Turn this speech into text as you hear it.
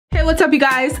Hey, what's up you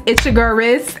guys? It's your girl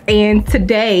Riche, and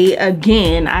today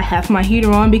again I have my heater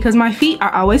on because my feet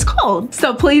are always cold,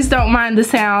 so please don't mind the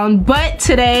sound. But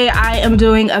today I am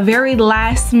doing a very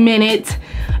last minute,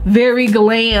 very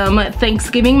glam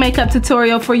Thanksgiving makeup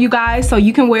tutorial for you guys, so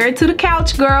you can wear it to the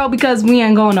couch, girl, because we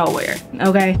ain't going nowhere.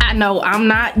 Okay, I know I'm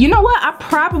not, you know what, I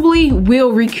probably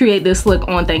will recreate this look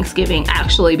on Thanksgiving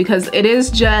actually, because it is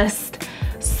just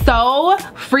so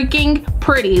freaking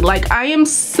pretty. Like, I am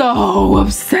so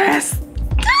obsessed.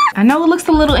 I know it looks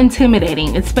a little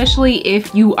intimidating, especially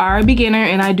if you are a beginner,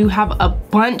 and I do have a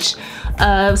bunch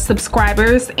of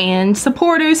subscribers and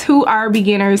supporters who are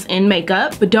beginners in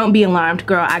makeup, but don't be alarmed,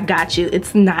 girl, I got you.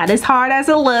 It's not as hard as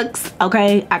it looks,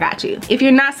 okay? I got you. If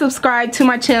you're not subscribed to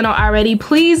my channel already,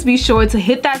 please be sure to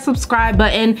hit that subscribe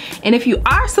button, and if you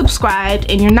are subscribed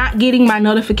and you're not getting my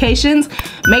notifications,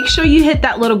 make sure you hit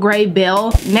that little gray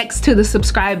bell next to the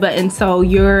subscribe button so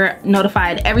you're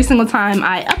notified every single time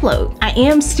I upload. I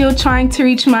am still trying to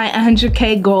reach my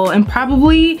 100K goal, and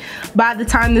probably by the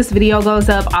time this video goes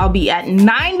up, I'll be at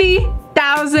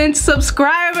 90,000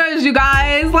 subscribers, you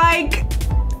guys. Like,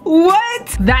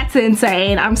 what? That's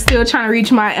insane. I'm still trying to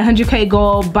reach my 100K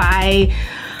goal by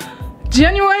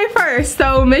January 1st,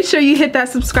 so make sure you hit that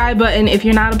subscribe button if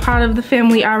you're not a part of the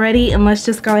family already, and let's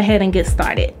just go ahead and get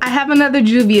started. I have another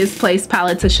Juvius Place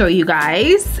palette to show you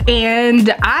guys,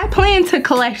 and I plan to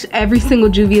collect every single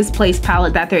Juvius Place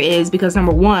palette that there is because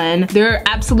number one, they're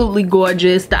absolutely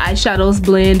gorgeous. The eyeshadows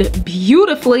blend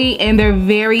beautifully and they're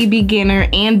very beginner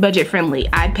and budget friendly.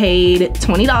 I paid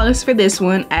 $20 for this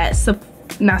one at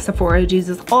Sahara,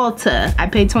 Jesus, Ulta. I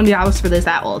paid $20 for this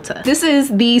at Ulta. This is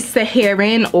the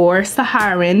Saharan or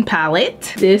Saharan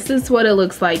palette. This is what it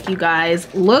looks like, you guys.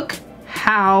 Look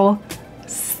how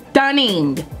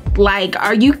stunning. Like,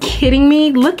 are you kidding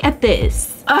me? Look at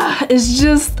this. It's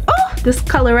just, this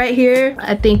color right here,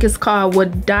 I think it's called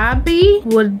Wadabi,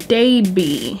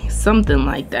 something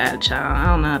like that, child. I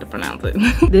don't know how to pronounce it.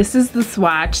 This is the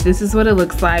swatch. This is what it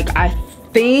looks like. I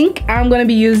think I'm gonna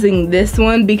be using this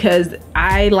one because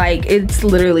it's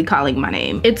literally calling my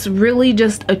name. It's really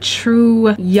just a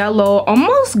true yellow,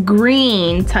 almost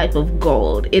green type of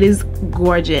gold. It is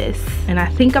gorgeous, and I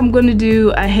think I'm gonna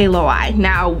do a halo eye.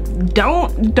 Now,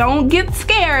 don't get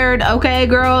scared, okay,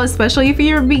 girl, especially if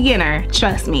you're a beginner.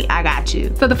 Trust me, I got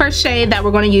you. So the first shade that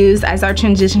we're gonna use as our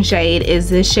transition shade is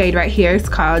this shade right here. It's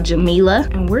called Jamila,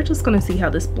 and we're just gonna see how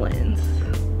this blends.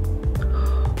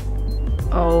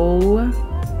 Oh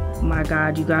my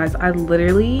god, you guys, I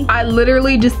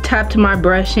literally just tapped my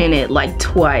brush in it like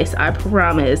twice, I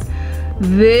promise.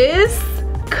 This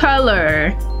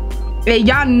color, and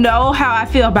y'all know how I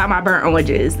feel about my burnt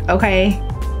oranges, okay?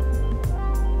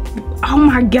 Oh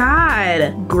my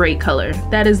god, great color.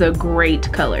 That is a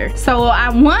great color. So I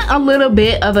want a little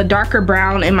bit of a darker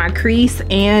brown in my crease,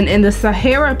 and in the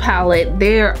Sahara palette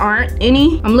there aren't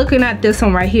any. I'm looking at this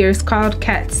one right here. It's called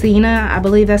Katsina, I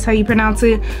believe that's how you pronounce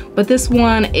it, but this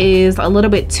one is a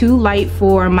little bit too light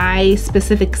for my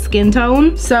specific skin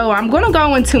tone. So I'm gonna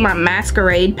go into my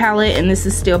Masquerade palette, and this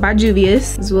is still by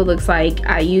Juvius. This is what it looks like.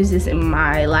 I used this in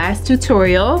my last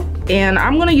tutorial, and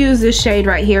I'm gonna use this shade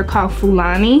right here called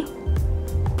Fulani.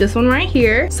 This one right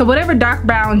here. So whatever dark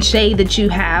brown shade that you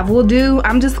have will do.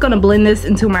 I'm just gonna blend this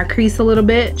into my crease a little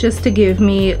bit just to give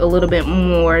me a little bit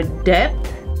more depth.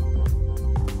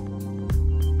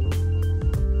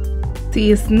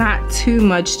 See, it's not too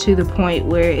much to the point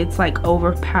where it's like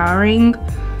overpowering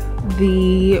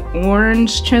the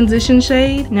orange transition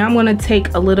shade. Now I'm gonna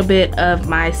take a little bit of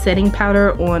my setting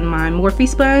powder on my Morphe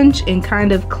sponge and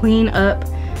kind of clean up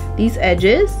these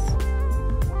edges.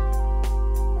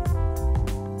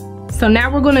 So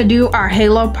now we're gonna do our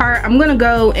halo part. I'm gonna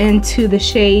go into the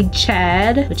shade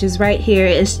Chad, which is right here.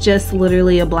 It's just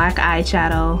literally a black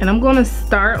eyeshadow. And I'm gonna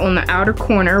start on the outer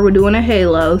corner. We're doing a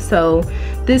halo. So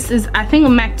this is, I think, a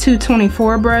MAC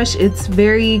 224 brush. It's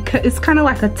kind of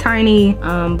like a tiny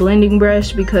blending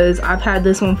brush because I've had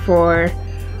this one for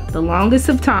the longest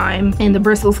of time and the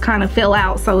bristles kind of fell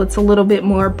out, so it's a little bit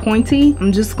more pointy.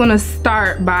 I'm just gonna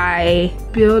start by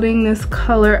building this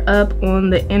color up on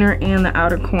the inner and the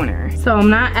outer corner. So I'm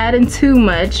not adding too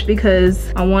much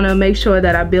because I want to make sure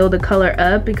that I build the color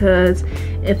up, because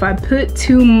if I put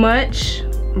too much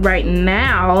right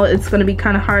now, it's going to be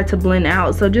kind of hard to blend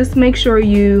out. So just make sure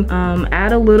you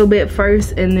add a little bit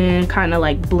first and then kind of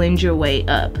like blend your way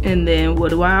up. And then what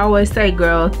do I always say,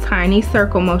 girl? Tiny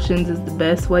circle motions is the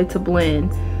best way to blend,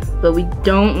 but we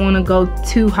don't want to go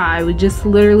too high. We just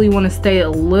literally want to stay a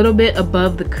little bit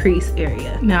above the crease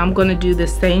area. Now I'm going to do the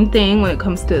same thing when it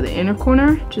comes to the inner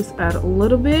corner. Just add a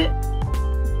little bit.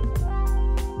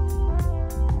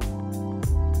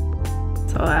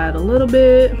 So I'll add a little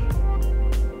bit.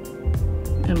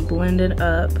 and blend it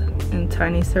up in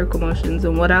tiny circle motions.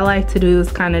 And what I like to do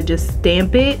is kind of just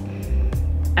stamp it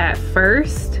at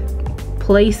first,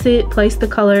 place the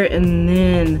color, and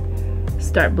then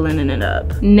start blending it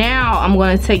up. Now I'm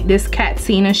going to take this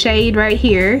Catsina shade right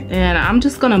here, and I'm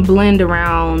just going to blend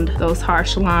around those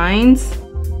harsh lines.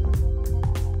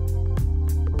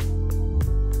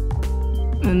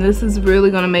 And this is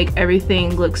really gonna make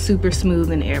everything look super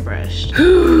smooth and airbrushed.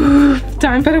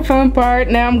 Time for the fun part.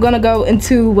 Now I'm gonna go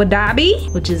into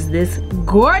Wadabi, which is this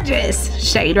gorgeous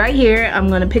shade right here. I'm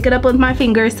gonna pick it up with my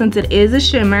finger since it is a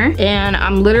shimmer, and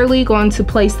I'm literally going to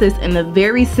place this in the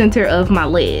very center of my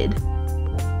lid.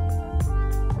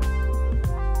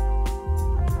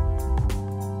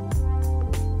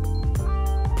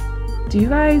 Do you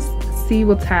guys see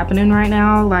what's happening right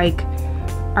now? Like,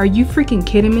 are you freaking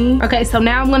kidding me? Okay, so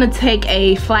now I'm gonna take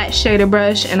a flat shader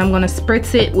brush and I'm gonna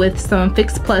spritz it with some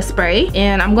Fix Plus spray,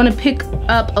 and I'm gonna pick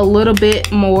up a little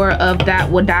bit more of that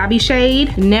Wadabi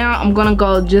shade. Now I'm gonna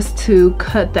go just to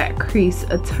cut that crease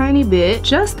a tiny bit,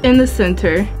 just in the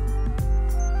center.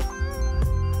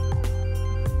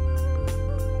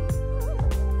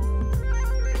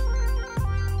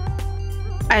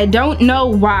 I don't know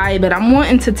why, but I'm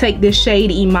wanting to take this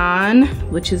shade Iman,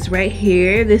 which is right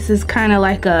here. This is kind of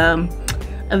like a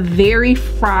very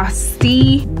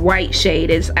frosty white shade.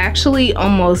 It's actually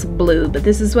almost blue, but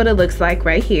this is what it looks like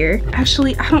right here.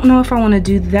 Actually, I don't know if I want to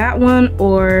do that one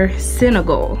or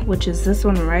Senegal, which is this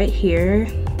one right here.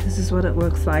 This is what it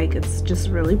looks like. It's just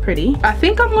really pretty. I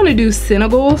think I'm gonna do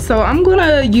Senegal, so I'm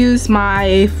gonna use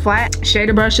my flat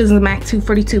shader brush. This is a MAC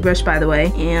 242 brush, by the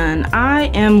way, and I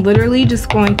am literally just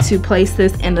going to place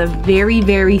this in the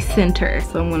very center.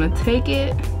 So I'm gonna take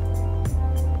it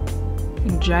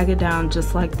and drag it down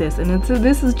just like this, and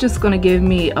this is just gonna give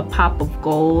me a pop of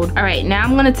gold. All right, now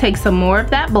I'm gonna take some more of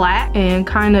that black and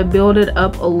kind of build it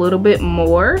up a little bit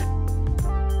more.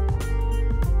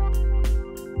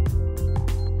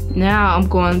 Now I'm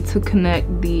going to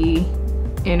connect the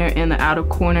inner and the outer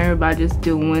corner by just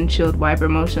doing windshield wiper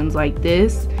motions like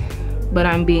this, but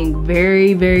I'm being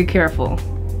very careful,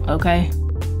 okay?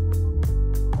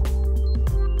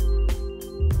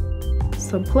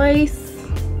 So place,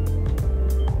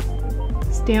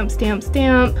 stamp, stamp,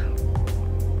 stamp,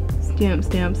 stamp,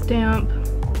 stamp, stamp,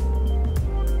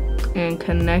 and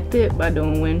connect it by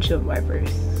doing windshield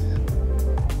wipers.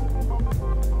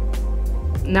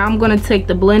 Now I'm gonna take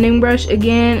the blending brush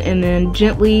again and then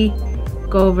gently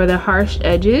go over the harsh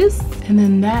edges. And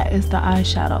then that is the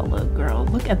eyeshadow look, girl.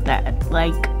 Look at that.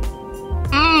 Like,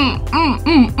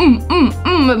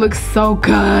 it looks so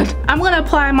good. I'm gonna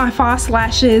apply my false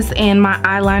lashes and my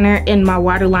eyeliner in my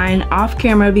waterline off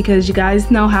camera because you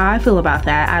guys know how I feel about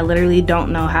that. I literally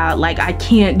don't know how, like, I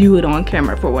can't do it on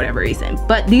camera for whatever reason.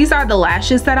 But these are the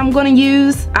lashes that I'm gonna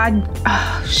use.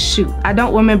 Shoot, I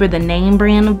don't remember the name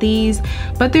brand of these,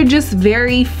 but they're just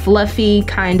very fluffy,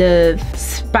 kind of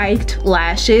spiked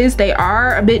lashes. They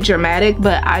are a bit dramatic,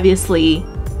 but obviously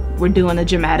we're doing a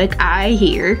dramatic eye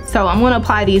here. So I'm gonna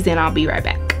apply these and I'll be right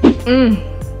back.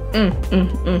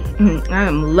 I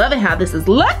am loving how this is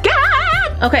looking.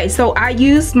 Okay, so I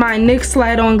used my NYX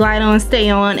Slide On, Glide On,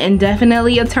 Stay On, and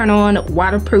definitely a turn on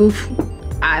waterproof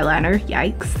eyeliner.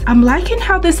 Yikes. I'm liking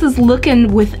how this is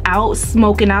looking without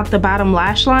smoking out the bottom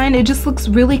lash line. It just looks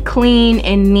really clean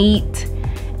and neat,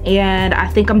 and I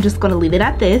think I'm just gonna leave it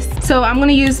at this. So I'm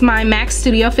gonna use my MAC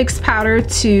Studio Fix powder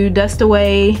to dust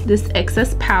away this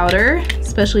excess powder,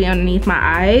 especially underneath my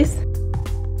eyes.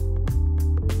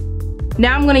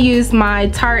 Now I'm gonna use my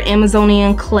Tarte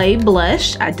Amazonian Clay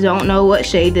blush. I don't know what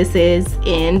shade this is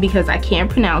in because I can't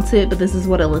pronounce it, but this is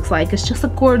what it looks like. It's just a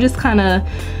gorgeous kind of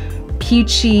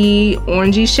peachy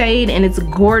orangey shade, and it's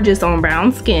gorgeous on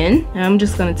brown skin. And I'm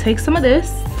just gonna take some of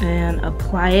this and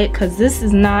apply it because this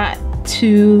is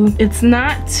it's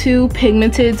not too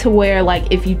pigmented to where,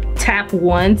 like, if you tap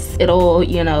once it'll,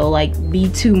 you know, like be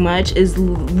too much. It's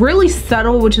really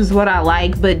subtle, which is what I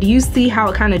like. But do you see how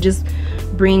it kind of just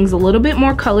brings a little bit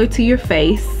more color to your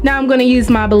face? Now I'm going to use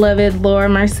my beloved Laura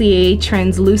Mercier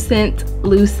translucent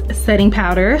loose setting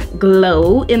powder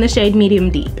Glow in the shade Medium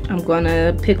Deep. I'm going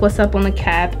to pick what's up on the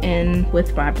cap, and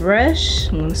with my brush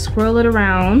I'm going to swirl it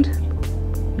around,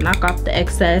 knock off the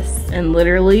excess, and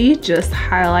literally just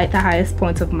highlight the highest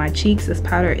points of my cheeks. This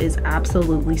powder is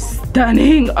absolutely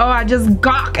stunning. Oh, I just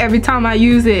gawk every time I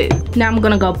use it. Now I'm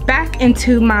gonna go back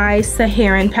into my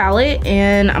Sahara palette,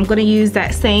 and I'm gonna use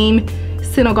that same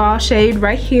Senegal shade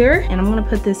right here, and I'm gonna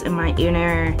put this in my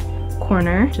inner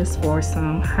corner just for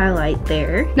some highlight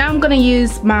there. Now I'm gonna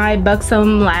use my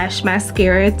Buxom Lash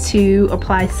Mascara to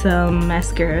apply some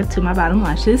mascara to my bottom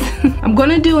lashes. I'm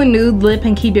gonna do a nude lip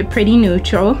and keep it pretty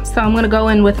neutral. So I'm gonna go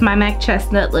in with my MAC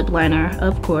Chestnut Lip Liner,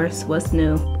 of course, what's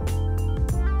new.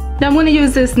 Now I'm gonna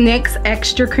use this NYX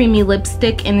Extra Creamy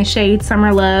Lipstick in the shade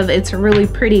Summer Love. It's a really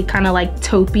pretty kind of like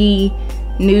taupey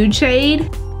nude shade.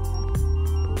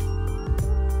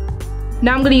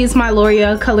 Now I'm gonna use my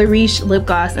L'Oreal Color Riche lip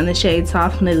gloss in the shade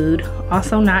Soft Nude,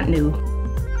 also not new.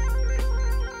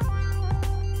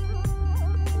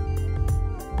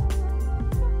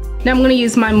 Now I'm gonna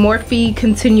use my Morphe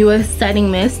Continuous Setting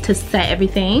Mist to set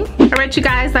everything. Alright you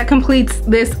guys, that completes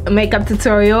this makeup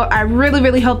tutorial. I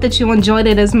really hope that you enjoyed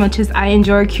it as much as I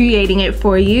enjoyed creating it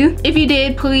for you. If you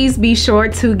did, please be sure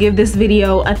to give this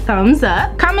video a thumbs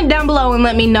up. Comment down below and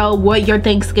let me know what your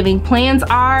Thanksgiving plans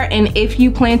are and if you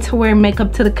plan to wear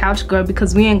makeup to the couch, girl,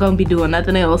 because we ain't gonna be doing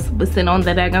nothing else but sitting on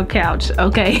that daggone couch,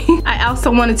 okay? I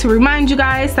also wanted to remind you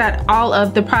guys that all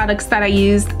of the products that I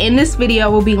used in this video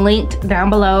will be linked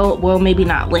down below. Well, maybe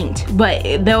not linked,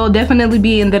 but they'll definitely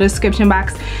be in the description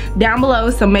box down below,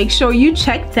 so make sure you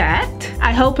check that.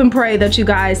 I hope and pray that you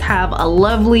guys have a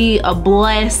lovely, a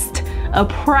blessed, a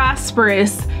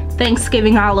prosperous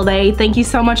Thanksgiving holiday. Thank you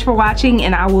so much for watching,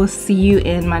 and I will see you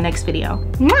in my next video.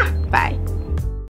 Mwah! Bye.